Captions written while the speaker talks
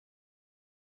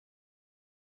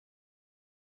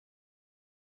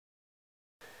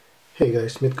Hey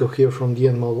guys, Mitko here from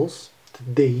DN Models.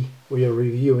 Today we are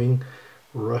reviewing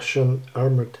Russian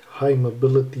Armored High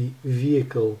Mobility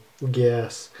Vehicle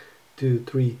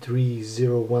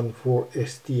GAZ-233014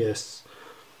 STS.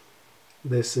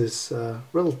 This is a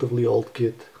relatively old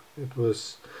kit. It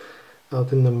was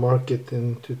out in the market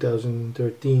in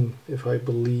 2013, if I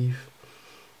believe.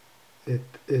 It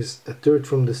is a third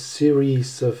from the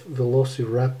series of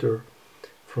Velociraptor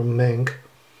from Meng,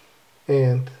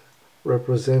 and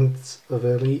represents a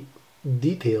very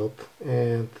detailed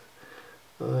and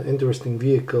interesting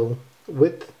vehicle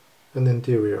with an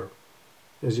interior.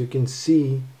 As you can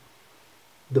see,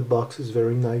 the box is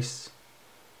very nice,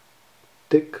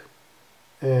 thick,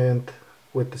 and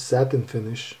with the satin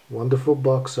finish. Wonderful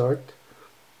box art,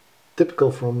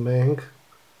 typical from Meng.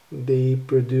 They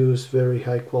produce very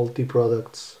high quality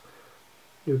products.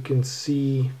 You can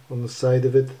see on the side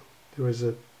of it there is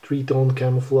a three-tone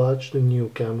camouflage, the new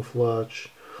camouflage.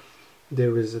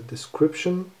 There is a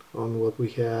description on what we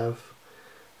have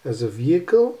as a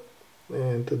vehicle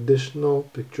and additional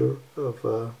picture of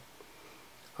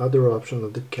other option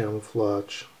of the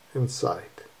camouflage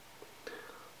inside.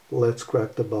 Let's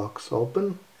crack the box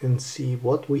open and see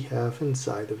what we have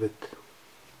inside of it.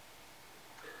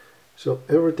 So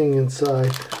everything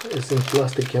inside is in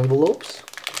plastic envelopes.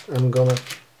 I'm gonna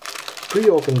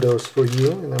pre-open those for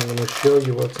you and I'm going to show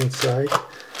you what's inside.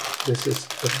 This is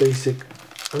a basic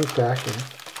unpacking.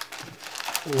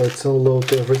 Let's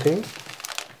unload everything.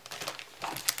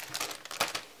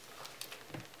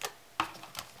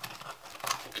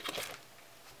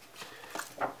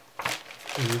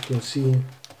 As you can see,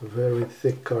 a very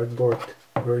thick cardboard,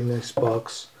 very nice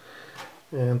box.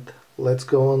 And let's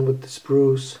go on with the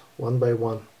sprues one by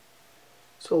one.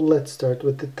 So let's start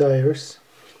with the tires.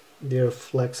 They're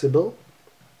flexible,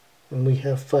 and we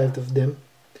have 5 of them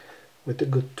with a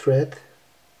good tread.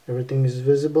 Everything is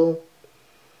visible.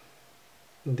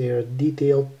 They are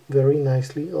detailed very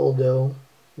nicely, although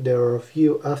there are a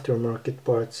few aftermarket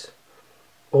parts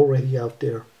already out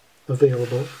there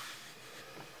available.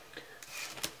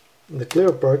 The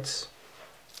clear parts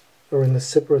are in a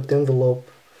separate envelope,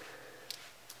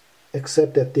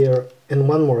 except that they are in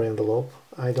one more envelope.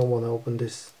 I don't want to open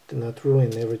this to not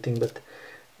ruin everything, but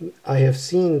I have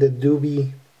seen the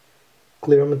Doobie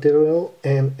clear material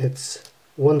and it's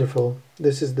wonderful.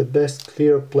 This is the best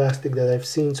clear plastic that I've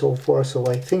seen so far, so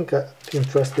I think I can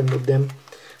trust them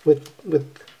with the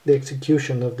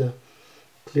execution of the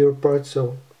clear part,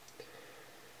 so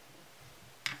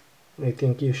I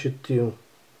think you should too.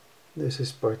 This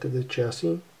is part of the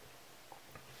chassis.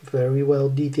 Very well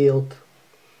detailed.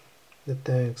 The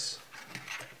tanks.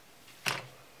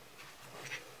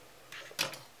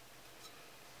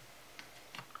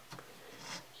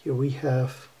 Here we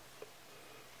have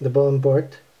the bottom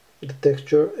part. The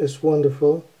texture is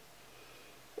wonderful,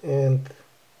 and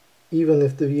even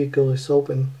if the vehicle is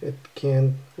open, it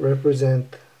can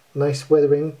represent nice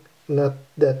weathering. Not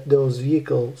that those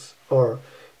vehicles are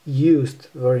used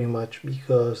very much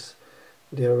because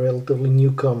they are relatively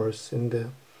newcomers in the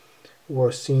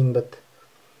war scene, but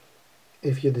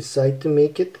if you decide to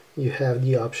make it, you have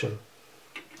the option.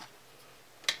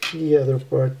 The other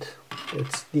part,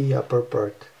 it's the upper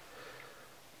part,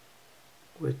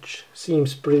 which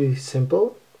seems pretty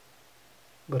simple,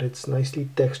 but it's nicely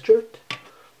textured,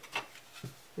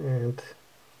 and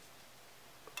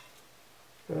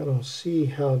I don't see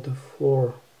how the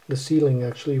ceiling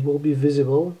actually will be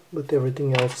visible, but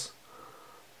everything else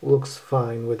looks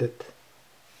fine with it.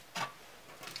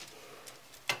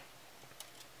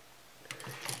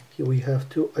 Here we have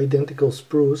 2 identical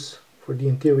sprues for the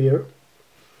interior.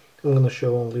 I'm going to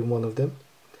show only one of them.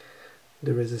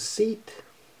 There is a seat.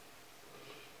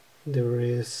 There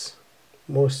is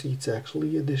more seats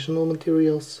actually, additional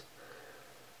materials.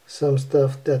 Some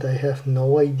stuff that I have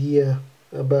no idea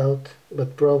about,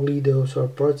 but probably those are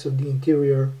parts of the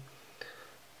interior.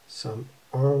 Some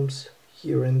arms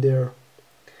here and there.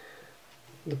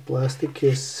 The plastic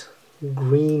is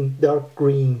green, dark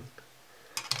green,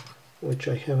 which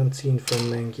I haven't seen from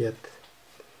Meng yet.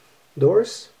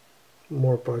 Doors,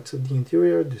 more parts of the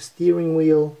interior, the steering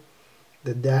wheel,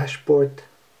 the dashboard,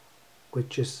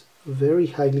 which is very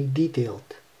highly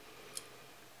detailed.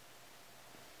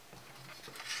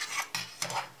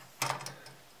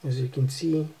 As you can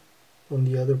see, on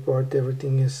the other part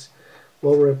everything is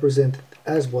well represented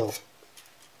as well.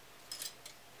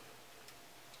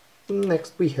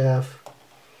 Next we have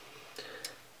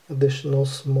additional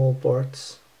small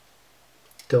parts,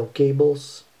 tow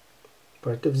cables,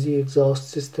 part of the exhaust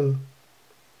system.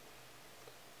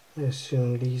 I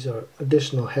assume these are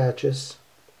additional hatches.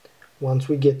 Once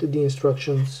we get to the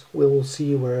instructions, we will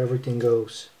see where everything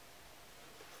goes.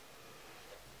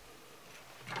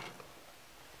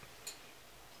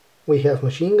 We have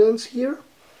machine guns here.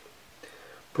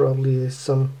 Probably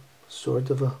some sort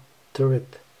of a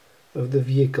turret of the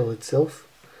vehicle itself.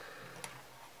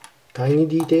 Tiny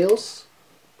details,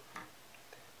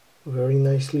 very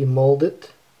nicely molded,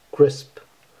 crisp,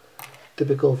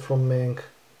 typical from Meng.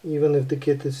 Even if the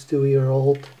kit is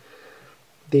 2-year-old,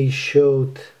 they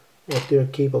showed what they're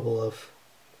capable of.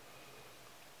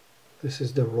 This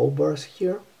is the roll bars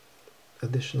here,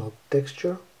 additional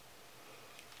texture.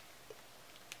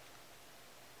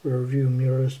 Rear view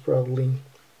mirrors, probably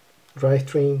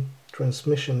drivetrain,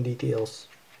 transmission details,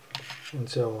 and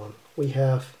so on. We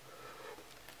have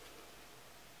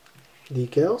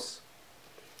decals.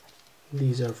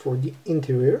 These are for the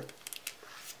interior.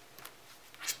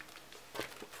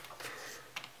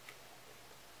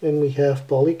 And we have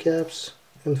polycaps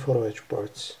and photo etch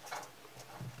parts.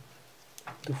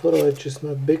 The photo etch is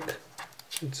not big,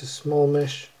 it's a small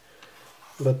mesh,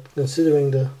 but considering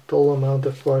the total amount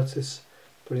of parts is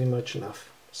pretty much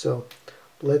enough. So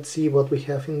let's see what we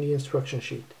have in the instruction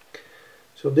sheet.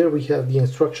 So there we have the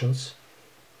instructions.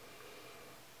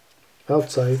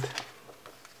 Outside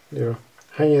they're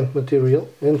high-end material,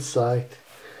 inside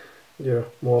they're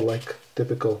more like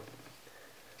typical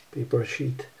paper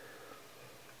sheet.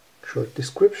 Short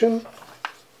description,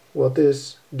 what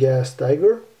is GAZ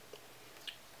Tiger?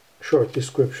 Short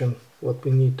description, what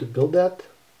we need to build that.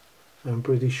 I'm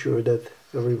pretty sure that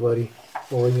everybody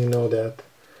already know that.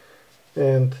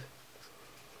 And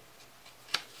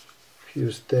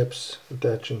few steps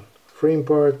attaching frame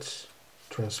parts,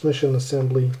 transmission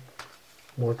assembly,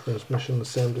 more transmission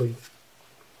assembly,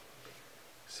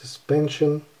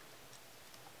 suspension,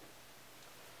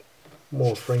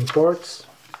 more frame parts.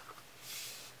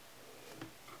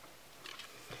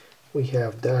 We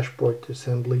have dashboard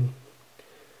assembly,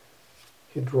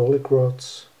 hydraulic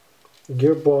rods,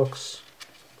 gearbox,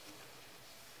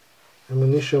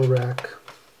 ammunition rack,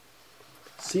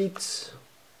 seats,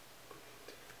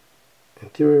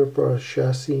 interior part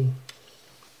chassis,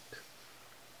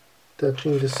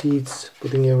 touching the seats,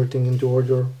 putting everything into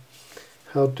order,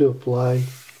 how to apply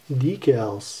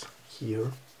decals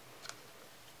here,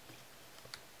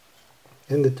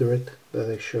 and the turret that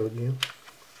I showed you.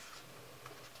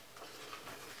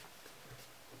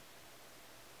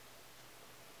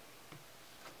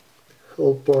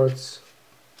 Whole parts.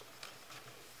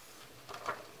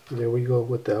 There we go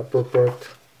with the upper part,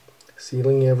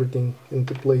 sealing everything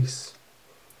into place.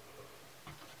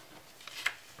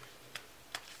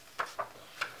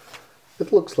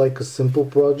 It looks like a simple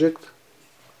project,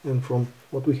 and from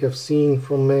what we have seen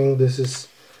from Meng, this is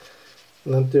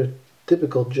not their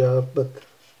typical job, but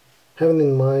having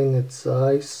in mind its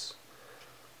size,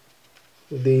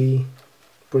 they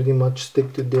pretty much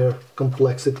stick to their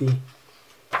complexity.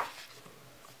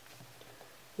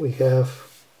 We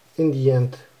have in the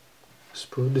end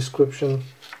sprue description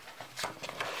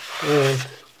and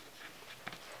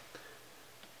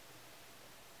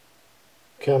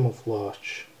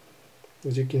camouflage.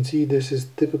 As you can see, this is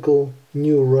typical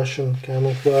new Russian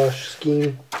camouflage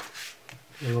scheme,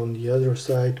 and on the other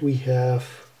side we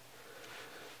have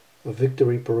a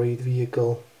victory parade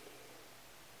vehicle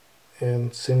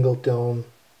and single tone.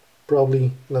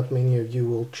 Probably not many of you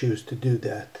will choose to do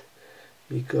that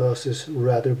because it's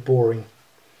rather boring.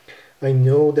 I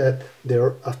know that there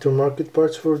are aftermarket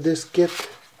parts for this kit,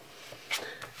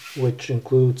 which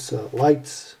includes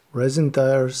lights, resin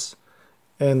tires,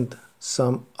 and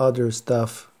some other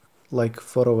stuff like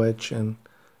photo etch and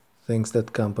things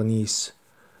that companies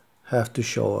have to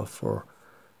show off for.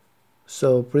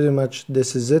 So pretty much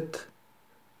this is it.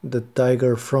 The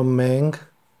Tiger from Meng.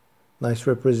 Nice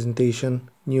representation,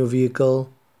 new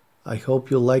vehicle. I hope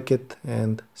you like it,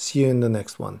 and see you in the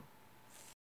next one.